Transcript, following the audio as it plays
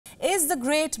Is the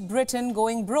Great Britain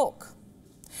going broke?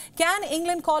 Can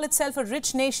England call itself a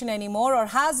rich nation anymore, or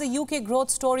has the UK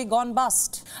growth story gone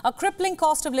bust? A crippling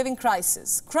cost of living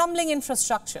crisis, crumbling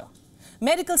infrastructure,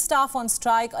 medical staff on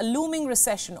strike, a looming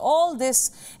recession, all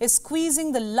this is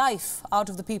squeezing the life out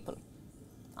of the people.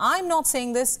 I'm not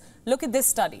saying this. Look at this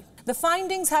study. The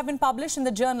findings have been published in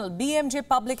the journal BMJ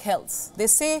Public Health. They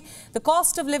say the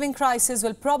cost of living crisis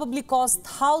will probably cause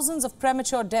thousands of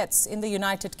premature deaths in the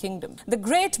United Kingdom. The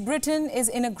Great Britain is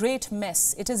in a great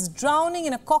mess. It is drowning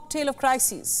in a cocktail of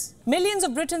crises. Millions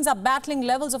of Britons are battling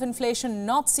levels of inflation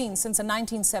not seen since the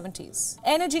 1970s.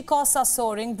 Energy costs are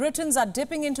soaring. Britons are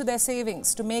dipping into their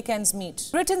savings to make ends meet.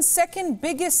 Britain's second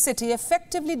biggest city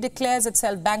effectively declares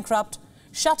itself bankrupt,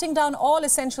 shutting down all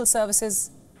essential services.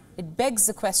 It begs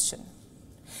the question,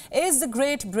 is the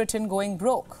Great Britain going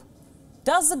broke?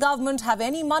 Does the government have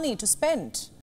any money to spend?